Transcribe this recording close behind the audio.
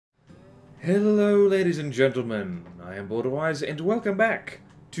Hello, ladies and gentlemen. I am BorderWise, and welcome back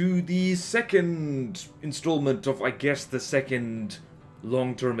to the second installment of, I guess, the second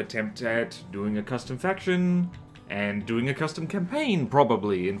long-term attempt at doing a custom faction and doing a custom campaign,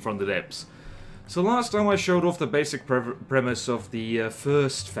 probably, in Front of the Depths. So last time I showed off the basic premise of the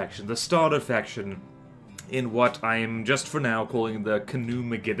first faction, the starter faction, in what I am just for now calling the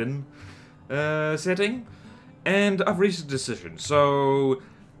Canoe-Mageddon setting, and I've reached a decision. So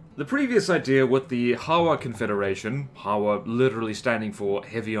the previous idea with the Hawa Confederation, Hawa literally standing for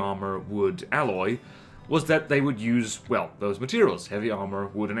Heavy Armor, Wood, Alloy, was that they would use, well, those materials, heavy armor,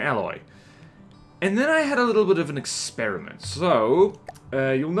 wood, and alloy. And then I had a little bit of an experiment. So,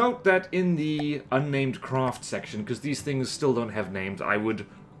 you'll note that in the unnamed craft section, because these things still don't have names, I would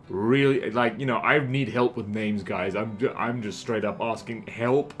really, like, you know, I need help with names, guys. I'm just straight up asking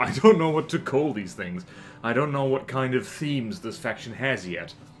help. I don't know what to call these things. I don't know what kind of themes this faction has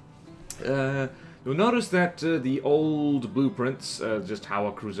yet. You'll notice that the old blueprints, just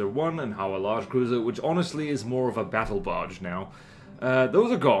Hawa Cruiser 1 and Hawa Large Cruiser, which honestly is more of a battle barge now,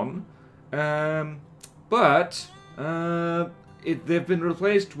 those are gone. But they've been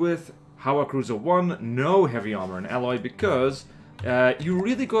replaced with Hawa Cruiser 1, no heavy armor and alloy, because you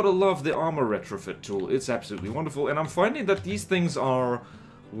really gotta love the armor retrofit tool. It's absolutely wonderful, and I'm finding that these things are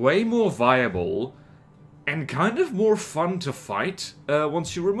way more viable and kind of more fun to fight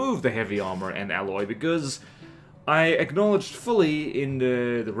once you remove the heavy armor and alloy, because I acknowledged fully in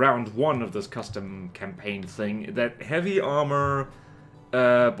the round 1 of this custom campaign thing that heavy armor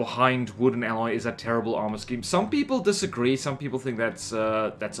behind wood and alloy is a terrible armor scheme. Some people disagree, some people think that's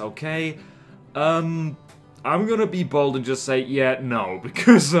okay. I'm gonna be bold and just say, yeah, no,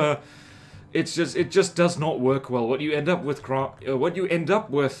 because it just does not work well. What you end up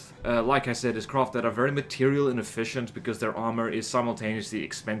with, like I said, is craft that are very material inefficient because their armor is simultaneously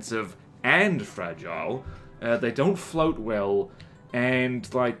expensive and fragile. They don't float well,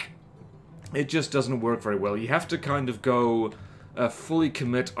 and like, it just doesn't work very well. You have to kind of go fully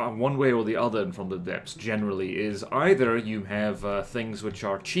commit on one way or the other in From the Depths. Generally, is either you have things which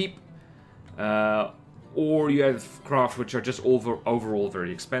are cheap, or you have craft which are just overall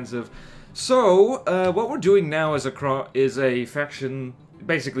very expensive. So, what we're doing now is a faction.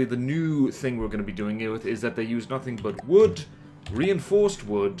 Basically, the new thing we're going to be doing it with is that they use nothing but wood, reinforced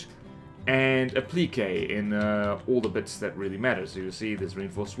wood, and applique in all the bits that really matter. So you see there's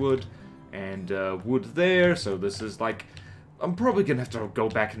reinforced wood and wood there. So this is like, I'm probably going to have to go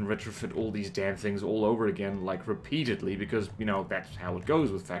back and retrofit all these damn things all over again, like repeatedly, because, you know, that's how it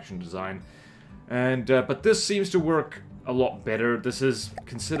goes with faction design. And but this seems to work a lot better. This is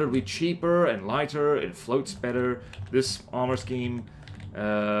considerably cheaper and lighter. It floats better. This armor scheme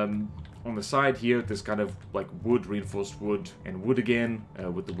on the side here, this kind of like wood, reinforced wood, and wood again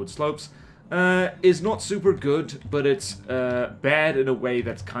with the wood slopes, is not super good, but it's bad in a way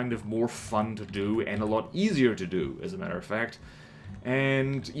that's kind of more fun to do and a lot easier to do, as a matter of fact.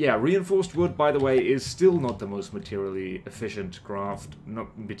 And yeah, reinforced wood, by the way, is still not the most materially efficient craft.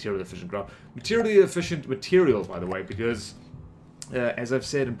 Not materially efficient craft. Materially efficient material, by the way, because as I've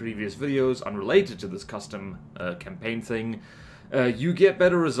said in previous videos, unrelated to this custom campaign thing, you get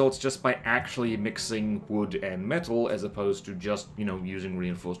better results just by actually mixing wood and metal, as opposed to just, you know, using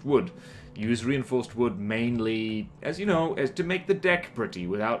reinforced wood. Use reinforced wood mainly, as you know, as to make the deck pretty,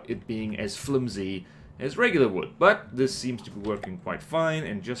 without it being as flimsy as regular wood. But this seems to be working quite fine,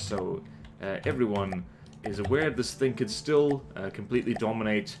 and just so everyone is aware, this thing could still completely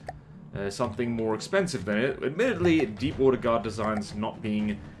dominate something more expensive than it. Admittedly, Deepwater Guard designs not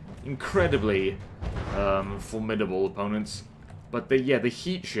being incredibly formidable opponents, but the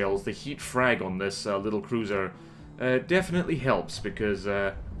heat shells, the heat frag on this little cruiser definitely helps, because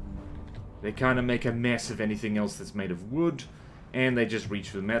they kind of make a mess of anything else that's made of wood, and they just reach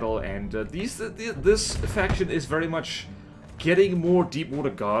for the metal. And this faction is very much getting more Deepwater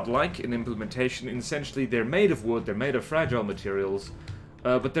Guard-like in implementation. And essentially, they're made of wood, they're made of fragile materials,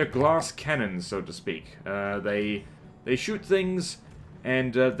 but they're glass cannons, so to speak. They shoot things,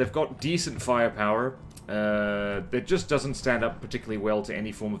 and they've got decent firepower. That just doesn't stand up particularly well to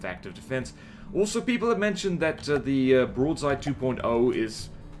any form of active defense. Also, people have mentioned that the Broadside 2.0 is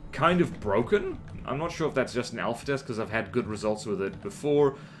kind of broken. I'm not sure if that's just an alpha test, because I've had good results with it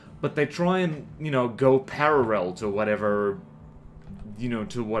before, but they try and, you know, go parallel to whatever, you know,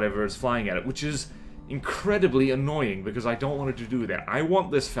 to whatever is flying at it, which is incredibly annoying, because I don't want it to do that. I want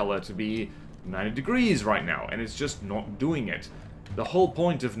this fella to be 90 degrees right now, and it's just not doing it. The whole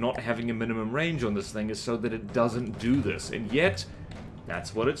point of not having a minimum range on this thing is so that it doesn't do this, and yet,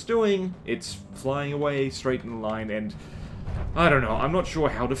 that's what it's doing. It's flying away straight in the line, and I don't know, I'm not sure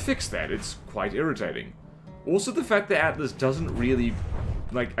how to fix that. It's quite irritating. Also, the fact that Atlas doesn't really...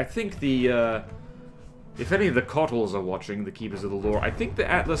 Like, I think the, if any of the Cottles are watching, the Keepers of the Lore, I think the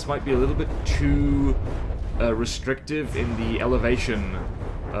Atlas might be a little bit too restrictive in the elevation,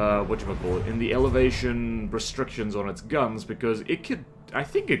 whatchamacallit, in the elevation restrictions on its guns, because it could... I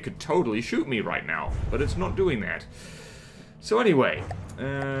think it could totally shoot me right now, but it's not doing that. So anyway,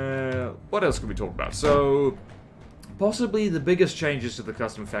 what else can we talk about? So... Possibly the biggest changes to the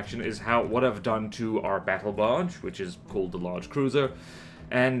custom faction is what I've done to our battle barge, which is called the large cruiser,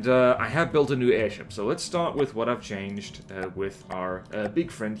 and I have built a new airship. So let's start with what I've changed with our big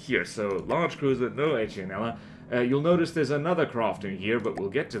friend here. So large cruiser, no HNL. You'll notice there's another craft in here, but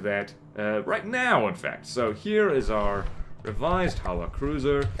we'll get to that right now, in fact. So here is our revised Hawa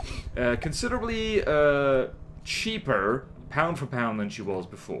cruiser, considerably cheaper pound for pound than she was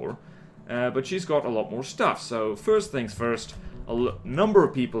before. But she's got a lot more stuff. So first things first, a number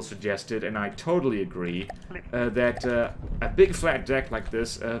of people suggested, and I totally agree, that a big flat deck like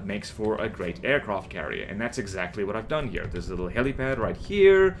this makes for a great aircraft carrier. And that's exactly what I've done here. There's a little helipad right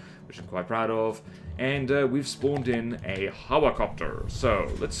here, which I'm quite proud of. And we've spawned in a Hawacopter. So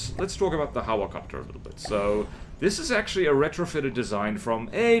let's talk about the Hawacopter a little bit. So this is actually a retrofitted design from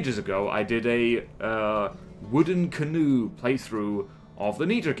ages ago. I did a wooden canoe playthrough of the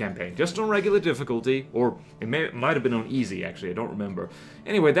Niter campaign, just on regular difficulty, or it might have been on easy, actually, I don't remember.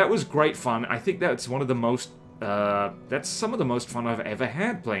 Anyway, that was great fun. I think that's one of the most, that's some of the most fun I've ever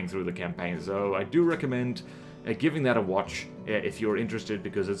had playing through the campaign, so I do recommend giving that a watch if you're interested,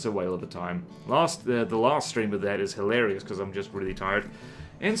 because it's a whale of a time. The last stream of that is hilarious, because I'm just really tired.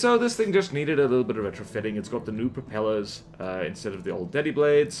 And so this thing just needed a little bit of retrofitting. It's got the new propellers instead of the old Daddy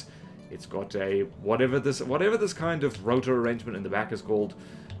blades. It's got a whatever this kind of rotor arrangement in the back is called,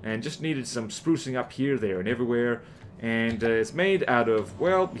 and just needed some sprucing up here, there, and everywhere. And it's made out of,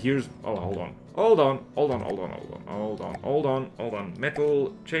 well, here's, oh, hold on,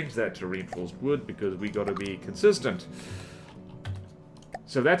 metal. Change that to reinforced wood because we got to be consistent.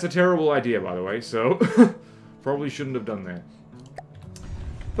 So that's a terrible idea, by the way. So probably shouldn't have done that.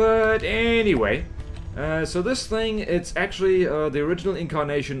 But anyway. So this thing, it's actually the original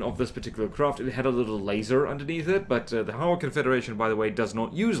incarnation of this particular craft. It had a little laser underneath it, but the Howard Confederation, by the way, does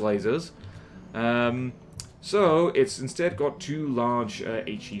not use lasers. So it's instead got two large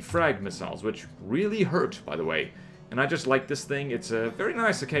HE frag missiles, which really hurt, by the way. And I just like this thing. It's very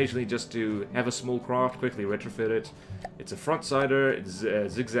nice occasionally just to have a small craft, quickly retrofit it. It's a front-sider, it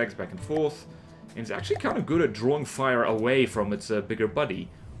zigzags back and forth, and it's actually kind of good at drawing fire away from its bigger buddy.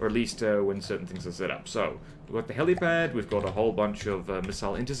 Or at least when certain things are set up. So, we've got the helipad, we've got a whole bunch of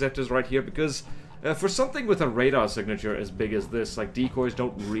missile interceptors right here, because for something with a radar signature as big as this, like, decoys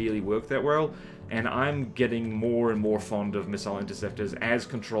don't really work that well, and I'm getting more and more fond of missile interceptors as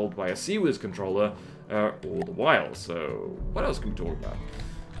controlled by a CWIS controller all the while. So, what else can we talk about?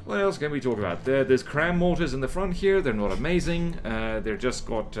 What else can we talk about? There's cram mortars in the front here. They're not amazing. They're just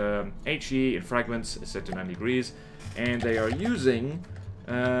got HE in fragments set to 90 degrees, and they are using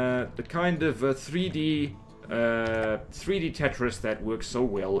the kind of 3D Tetris that works so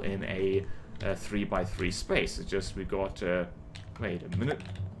well in a 3x3 space. It's just we got. Wait a minute.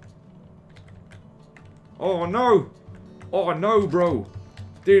 Oh no! Oh no, bro!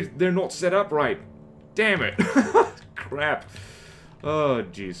 They're not set up right. Damn it! Crap. Oh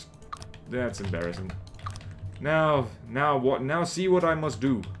jeez, that's embarrassing. Now what? Now see what I must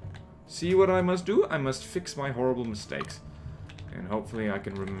do. See what I must do? I must fix my horrible mistakes. And hopefully I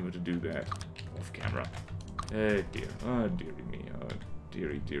can remember to do that off camera. Oh dear. Oh dearie me. Oh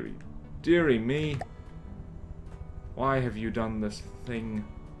dearie me. Why have you done this thing?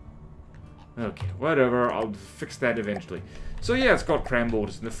 Okay, whatever. I'll fix that eventually. So yeah, it's got cram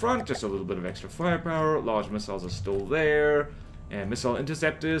mortars in the front, just a little bit of extra firepower. Large missiles are still there. And missile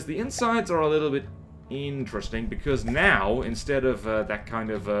interceptors. The insides are a little bit interesting because now, instead of that kind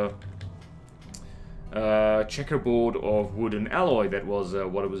of checkerboard of wood and alloy that was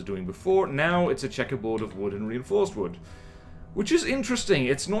what it was doing before. Now it's a checkerboard of wood and reinforced wood, which is interesting.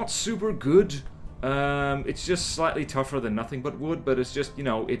 It's not super good. It's just slightly tougher than nothing but wood, but it's just, you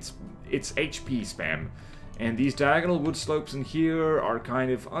know, it's HP spam. And these diagonal wood slopes in here are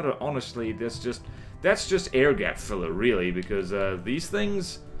kind of, honestly, that's just air gap filler, really, because these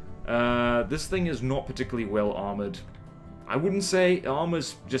things, this thing is not particularly well armored. I wouldn't say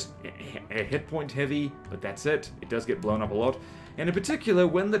armor's just a hit point heavy, but that's it. It does get blown up a lot. And in particular,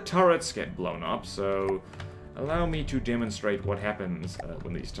 when the turrets get blown up, so allow me to demonstrate what happens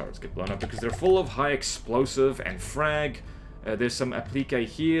when these turrets get blown up, because they're full of high explosive and frag. There's some applique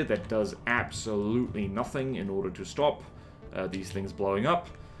here that does absolutely nothing in order to stop these things blowing up.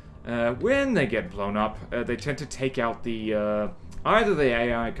 When they get blown up, they tend to take out the either the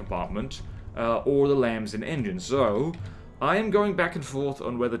AI compartment or the lambs and engines. So I am going back and forth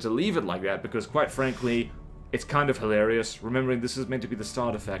on whether to leave it like that, because quite frankly, it's kind of hilarious. Remembering this is meant to be the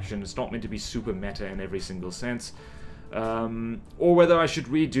starter faction, it's not meant to be super meta in every single sense. Or whether I should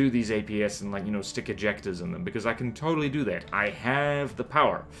redo these APS and, like, you know, stick ejectors in them, because I can totally do that. I have the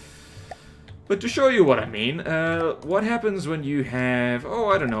power. But to show you what I mean, what happens when you have, oh,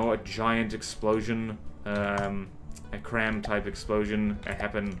 I don't know, a giant explosion, a cram-type explosion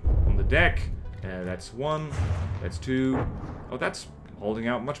happen on the deck? That's one, that's two. Oh, that's holding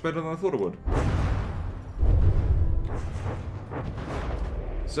out much better than I thought it would.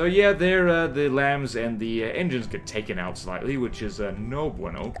 So yeah, there, the lambs and the engines get taken out slightly, which is no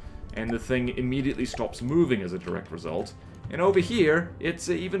bueno, and the thing immediately stops moving as a direct result. And over here, it's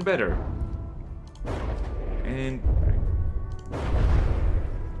even better. And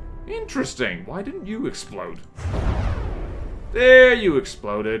interesting. Why didn't you explode? There, you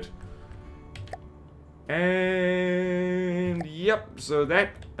exploded. And yep, so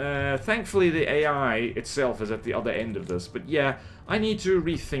that, thankfully the AI itself is at the other end of this, but yeah, I need to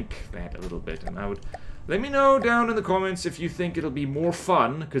rethink that a little bit, and I would, let me know down in the comments if you think it'll be more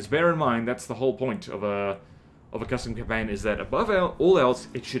fun, because bear in mind, that's the whole point of a custom campaign, is that above all else,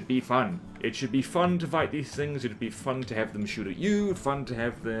 it should be fun. It should be fun to fight these things, it'd be fun to have them shoot at you, fun to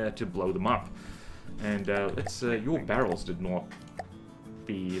have to blow them up. And let's, your barrels did not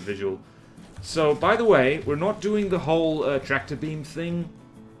be visual. So, by the way, we're not doing the whole tractor beam thing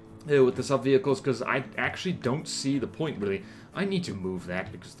with the sub-vehicles, because I actually don't see the point, really. I need to move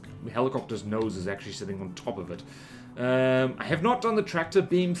that, because the helicopter's nose is actually sitting on top of it. I have not done the tractor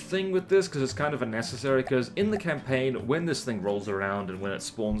beam thing with this, because it's kind of unnecessary, because in the campaign, when this thing rolls around and when it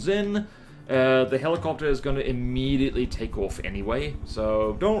spawns in, the helicopter is going to immediately take off anyway,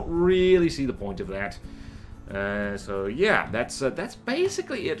 so don't really see the point of that. So yeah, that's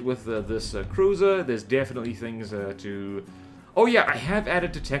basically it with this cruiser. There's definitely things to... Oh yeah, I have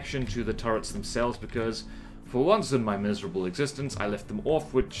added detection to the turrets themselves, because for once in my miserable existence, I left them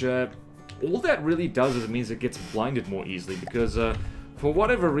off, which all that really does is it means it gets blinded more easily, because for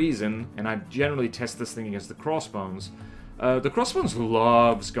whatever reason, and I generally test this thing against the crossbones, the crossbones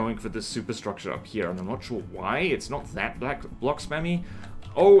loves going for this superstructure up here, and I'm not sure why. It's not that block spammy.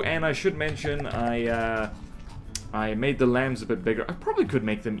 Oh, and I should mention, I made the lambs a bit bigger. I probably could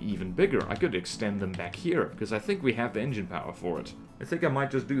make them even bigger. I could extend them back here, because I think we have the engine power for it. I think I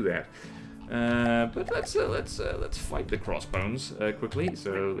might just do that. But let's fight the crossbones quickly.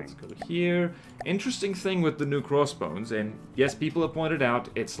 So let's go here. Interesting thing with the new crossbones, and yes, people have pointed out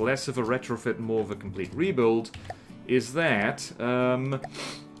it's less of a retrofit, more of a complete rebuild, is that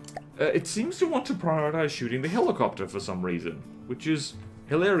it seems to want to prioritize shooting the helicopter for some reason, which is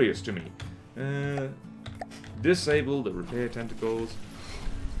hilarious to me. Disable the repair tentacles.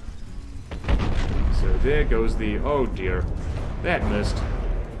 So there goes the... Oh dear, that missed.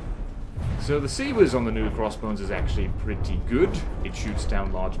 So the Seawers on the new crossbones is actually pretty good. It shoots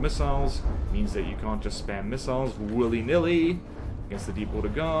down large missiles. Means that you can't just spam missiles willy-nilly against the Deepwater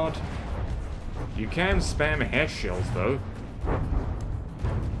Guard. You can spam hash shells though.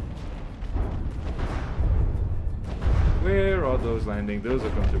 Where are those landing? Those are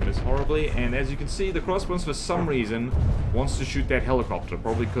going to miss horribly. And as you can see, the crossbones for some reason wants to shoot that helicopter,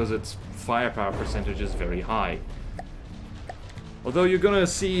 probably because its firepower percentage is very high. Although you're going to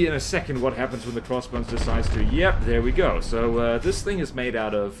see in a second what happens when the crossbones decides to... Yep, there we go. So this thing is made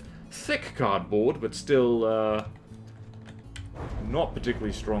out of thick cardboard, but still not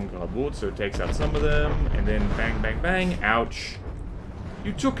particularly strong cardboard, so it takes out some of them, and then bang, bang, bang. Ouch.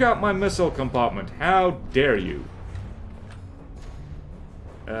 You took out my missile compartment. How dare you?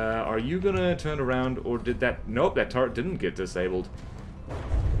 Are you gonna turn around, or did that... Nope, that turret didn't get disabled.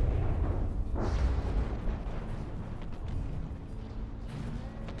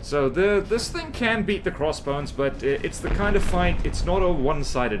 So this thing can beat the crossbones, but it's the kind of fight... It's not a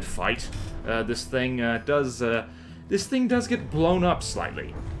one-sided fight. This thing does get blown up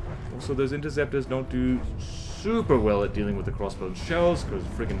slightly. Also, those interceptors don't do super well at dealing with the crossbones shells, because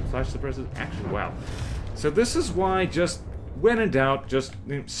friggin' flash suppressors... Actually, wow. So this is why just... When in doubt, just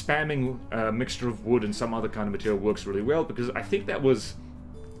spamming a mixture of wood and some other kind of material works really well, because I think that was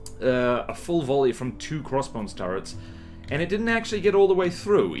a full volley from 2 crossbones turrets, and it didn't actually get all the way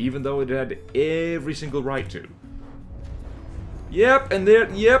through, even though it had every single right to. Yep, and there,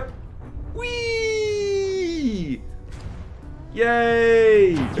 yep. Whee!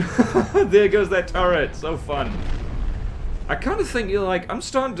 Yay! There goes that turret, so fun. I kind of think, I'm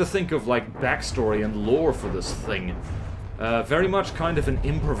starting to think of, like, backstory and lore for this thing. Very much kind of an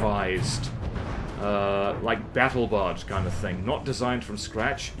improvised, like battle barge kind of thing. Not designed from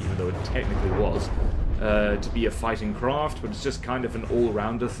scratch, even though it technically was, to be a fighting craft, but it's just kind of an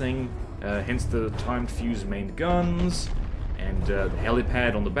all-rounder thing. Hence the timed fuse main guns, and the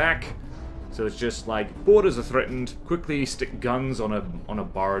helipad on the back. So it's just like, borders are threatened, quickly stick guns on a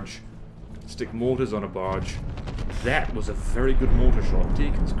barge. Stick mortars on a barge. That was a very good mortar shot.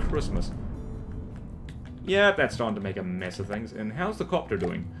 Deacon's Christmas. Yeah, that's starting to make a mess of things. And how's the copter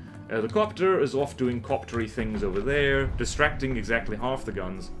doing? The copter is off doing coptery things over there, distracting exactly half the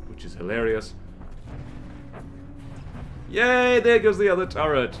guns, which is hilarious. Yay, there goes the other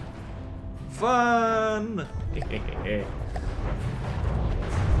turret. Fun!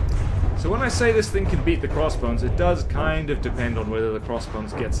 So when I say this thing can beat the crossbones, it does kind of depend on whether the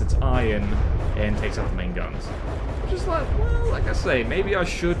crossbones gets its eye in and takes out the main guns. Which is like, well, like I say, maybe I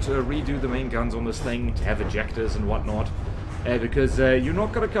should redo the main guns on this thing to have ejectors and whatnot. Because you're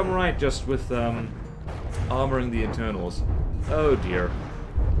not going to come right just with armoring the internals. Oh dear.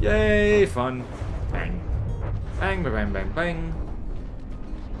 Yay, fun. Bang. Bang, bang, bang, bang, bang.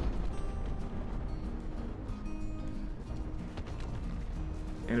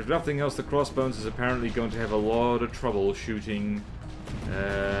 And if nothing else, the crossbones is apparently going to have a lot of trouble shooting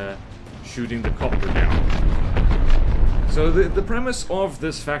the copter down. So the premise of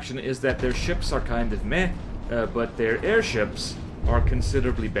this faction is that their ships are kind of meh, but their airships are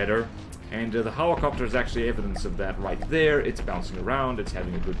considerably better. And the helicopter is actually evidence of that right there. It's bouncing around, it's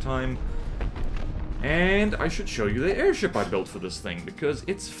having a good time. And I should show you the airship I built for this thing, because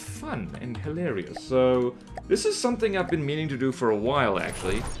it's fun and hilarious. So, this is something I've been meaning to do for a while,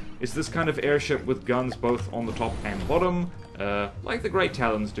 actually. Is this kind of airship with guns both on the top and bottom, like the Great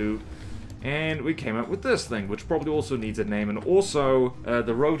Talons do. And we came up with this thing, which probably also needs a name. And also,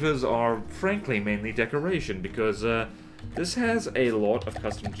 the rotors are, frankly, mainly decoration, because this has a lot of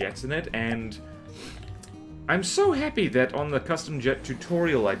custom jets in it, and I'm so happy that on the custom jet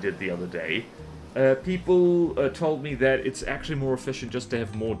tutorial I did the other day, people told me that it's actually more efficient just to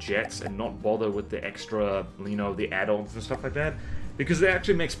have more jets and not bother with the extra, you know, the add-ons and stuff like that, because it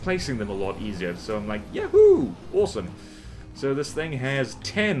actually makes placing them a lot easier. So I'm like, yahoo! Awesome. So this thing has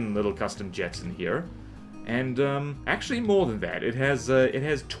 10 little custom jets in here, and actually more than that. It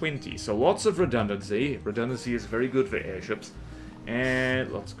has 20, so lots of redundancy. Redundancy is very good for airships.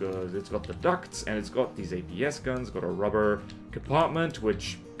 And let's go. It's got the ducts, and it's got these APS guns. Got a rubber compartment,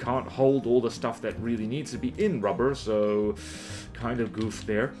 which can't hold all the stuff that really needs to be in rubber, so kind of goofed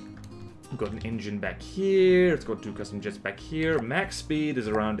there. We've got an engine back here. It's got 2 custom jets back here. Max speed is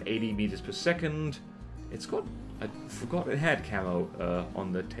around 80 meters per second. It's got, I forgot it had camo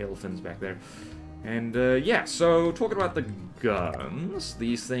on the tail fins back there. And yeah, so talking about the guns,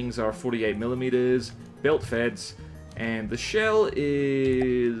 these things are 48 millimeters, belt feds. And the shell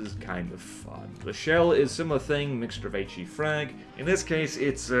is kind of fun. The shell is similar thing, mixture of HE frag. In this case,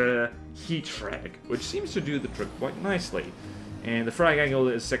 it's heat frag, which seems to do the trick quite nicely. And the frag angle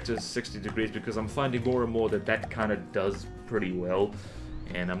is set to 60 degrees because I'm finding more and more that that kind of does pretty well.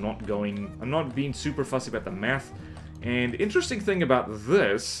 And I'm not being super fussy about the math. And interesting thing about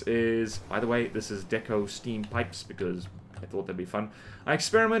this is, by the way, this is deco steam pipes because I thought that'd be fun. I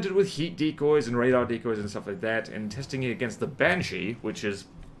experimented with heat decoys and radar decoys and stuff like that, and testing it against the Banshee, which is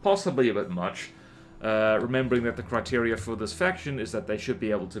possibly a bit much. Remembering that the criteria for this faction is that they should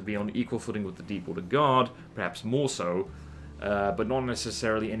be able to be on equal footing with the Deepwater Guard, perhaps more so, but not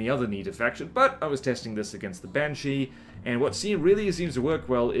necessarily any other Nita faction. But I was testing this against the Banshee, and what really seems to work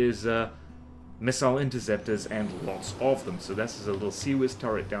well is missile interceptors and lots of them. So this is a little Sea-Whiz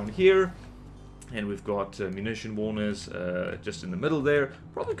turret down here. And we've got munition warners just in the middle there.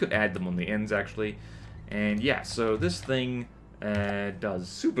 Probably could add them on the ends, actually. And yeah, so this thing does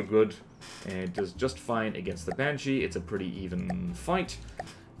super good. And it does just fine against the Banshee. It's a pretty even fight.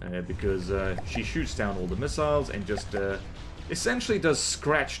 Because she shoots down all the missiles and just essentially does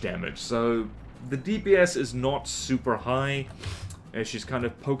scratch damage. So the DPS is not super high. She's kind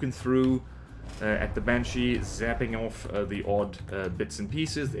of poking through at the Banshee, zapping off the odd bits and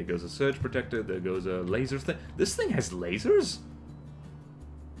pieces. There goes a surge protector, there goes a laser thing. This thing has lasers?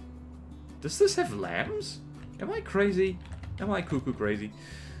 Does this have lambs? Am I crazy? Am I cuckoo crazy?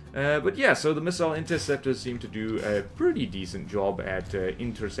 But yeah, so the missile interceptors seem to do a pretty decent job at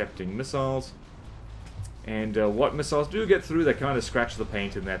intercepting missiles. And what missiles do get through, they kind of scratch the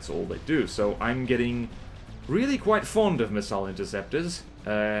paint, and that's all they do. So I'm getting really quite fond of missile interceptors,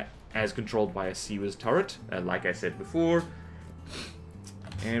 as controlled by a Sea-Whiz turret, like I said before.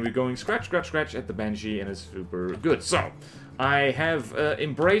 And we're going scratch, scratch, scratch at the Banshee, and it's super good. So, I have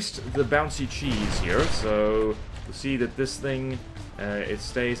embraced the bouncy cheese here, so You'll see that this thing, it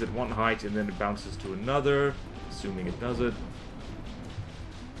stays at one height and then it bounces to another, assuming it does it.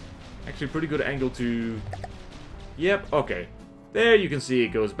 Actually, pretty good angle to... Yep, okay. There you can see it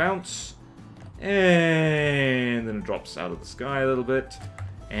goes bounce. And then it drops out of the sky a little bit.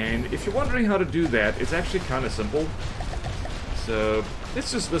 And if you're wondering how to do that, it's actually kind of simple. So,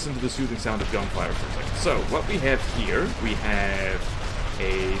 let's just listen to the soothing sound of gunfire for a second. So, what we have here, we have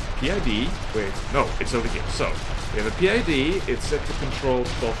a PID. Wait, no, it's over here. So, we have a PID. It's set to control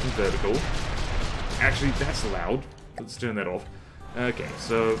stealth and vertical. Actually, that's loud. Let's turn that off. Okay,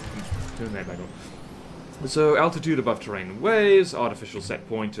 so, turn that back on. So, altitude above terrain and waves, artificial set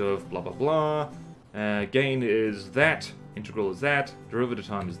point of blah blah blah. Gain is that, integral is that, derivative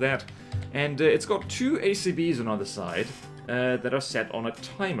time is that. And it's got two ACBs on either side that are set on a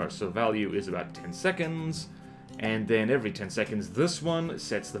timer. So, value is about 10 seconds. And then every 10 seconds, this one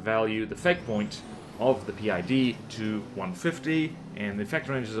sets the value, the fake point of the PID to 150. And the effect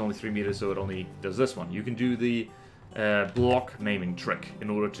range is only 3 meters, so it only does this one. You can do the block naming trick in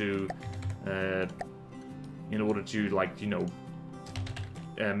order to like, you know,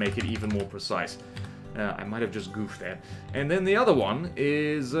 make it even more precise. I might have just goofed that. And then the other one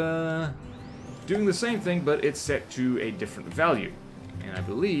is doing the same thing, but it's set to a different value. And I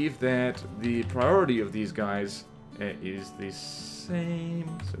believe that the priority of these guys is the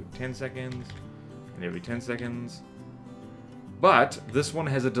same. So 10 seconds, and every 10 seconds. But this one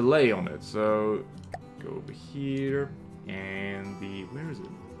has a delay on it, so go over here, and the... where is it?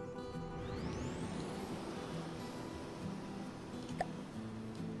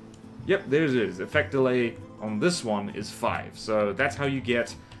 Yep, there it is. Effect delay on this one is 5. So that's how you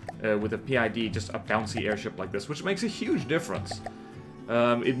get, with a PID, just a bouncy airship like this, which makes a huge difference.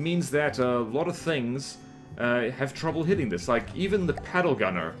 It means that a lot of things have trouble hitting this. Like, even the paddle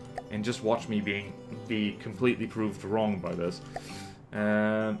gunner, and just watch me be completely proved wrong by this.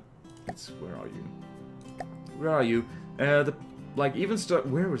 Where are you? Where are you? Like, even stuff...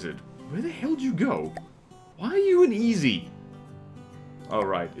 where was it? Where the hell did you go? Why are you in easy? Oh,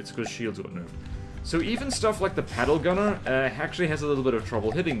 right. It's because shields got nerfed. So even stuff like the paddle gunner actually has a little bit of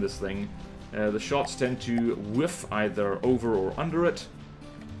trouble hitting this thing. The shots tend to whiff either over or under it.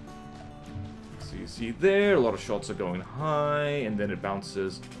 So you see there, a lot of shots are going high, and then it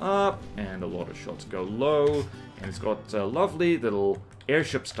bounces up, and a lot of shots go low. And it's got lovely little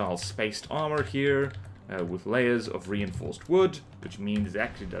airship-style spaced armor here, with layers of reinforced wood, which means it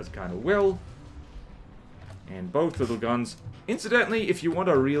actually does kind of well. And both little guns. Incidentally, if you want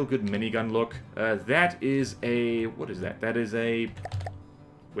a real good minigun look, that is a... what is that? That is a...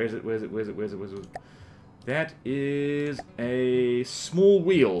 where's it? That is a small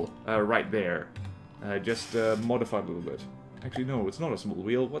wheel right there. Just modified a little bit. Actually, no, it's not a small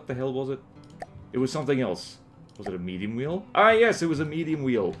wheel. What the hell was it? It was something else. Was it a medium wheel? Ah, yes, it was a medium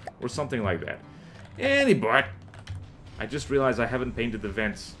wheel. Or something like that. Anyway, I just realized I haven't painted the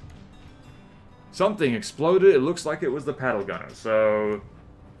vents. Something exploded. It looks like it was the paddle gunner, so...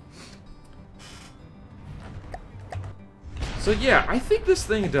 So yeah, I think this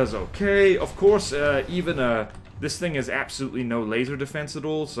thing does okay. Of course, this thing has absolutely no laser defense at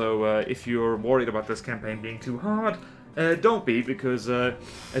all, so if you're worried about this campaign being too hard, don't be, because a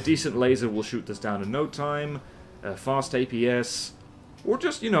decent laser will shoot this down in no time, fast APS, or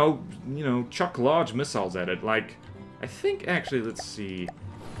just, you know, chuck large missiles at it. Like, I think, actually, let's see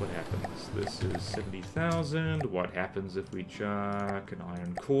what happens. This is 70,000. What happens if we chuck an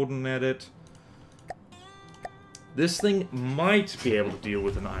iron cordon at it? This thing might be able to deal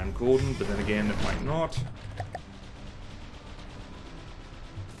with an iron cordon, but then again, it might not.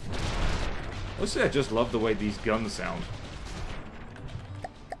 Mostly, I just love the way these guns sound.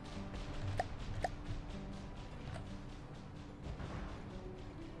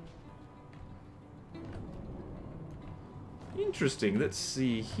 Interesting. Let's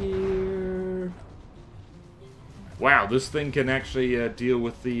see here. Wow, this thing can actually deal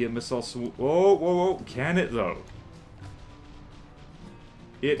with the missile. Whoa, whoa, whoa! Can it though?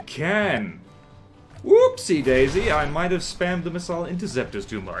 It can. Whoopsie daisy! I might have spammed the missile interceptors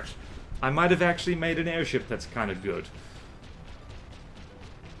too much. I might have actually made an airship that's kind of good.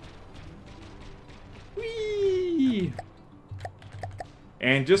 Whee!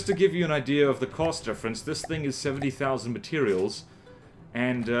 And just to give you an idea of the cost difference, this thing is 70,000 materials,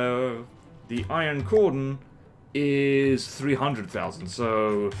 and the iron cordon is 300,000.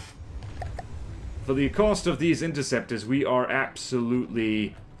 So, for the cost of these interceptors, we are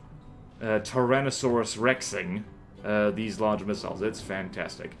absolutely Tyrannosaurus Rexing these large missiles. It's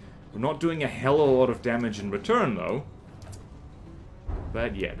fantastic. We're not doing a hell of a lot of damage in return, though.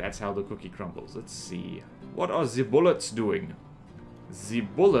 But yeah, that's how the cookie crumbles. Let's see. What are the bullets doing? The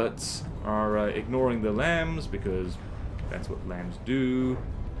bullets are ignoring the lambs because that's what lambs do.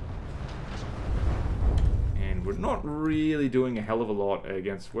 And we're not really doing a hell of a lot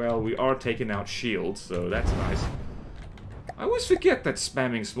against... Well, we are taking out shields, so that's nice. I always forget that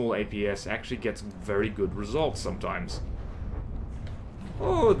spamming small APS actually gets very good results sometimes.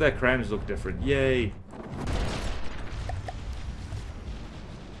 Oh, their crams look different. Yay.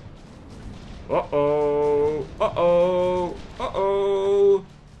 Uh-oh. Uh-oh. Uh-oh.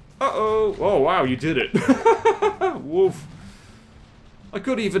 Uh-oh. Oh, wow, you did it. Woof. I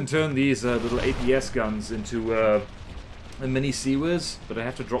could even turn these little APS guns into a mini Seaways, but I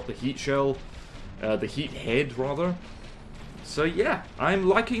have to drop the heat shell. The heat head, rather. So yeah, I'm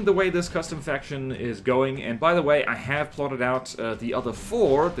liking the way this custom faction is going, and by the way, I have plotted out the other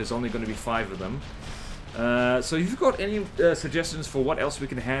 4, there's only going to be 5 of them. So if you've got any suggestions for what else we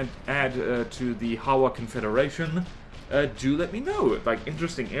can add to the Hawa Confederation, do let me know. Like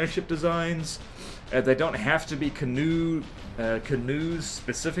interesting airship designs, they don't have to be canoes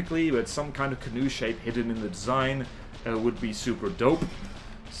specifically, but some kind of canoe shape hidden in the design would be super dope.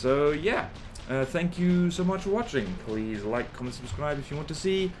 So yeah. Thank you so much for watching. Please like, comment, subscribe if you want to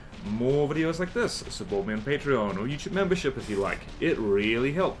see more videos like this. Support me on Patreon or YouTube membership if you like. It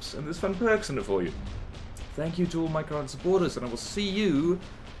really helps, and there's fun perks in it for you. Thank you to all my current supporters, and I will see you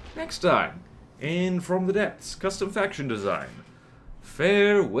next time in From the Depths Custom Faction Design.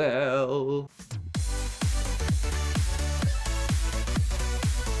 Farewell.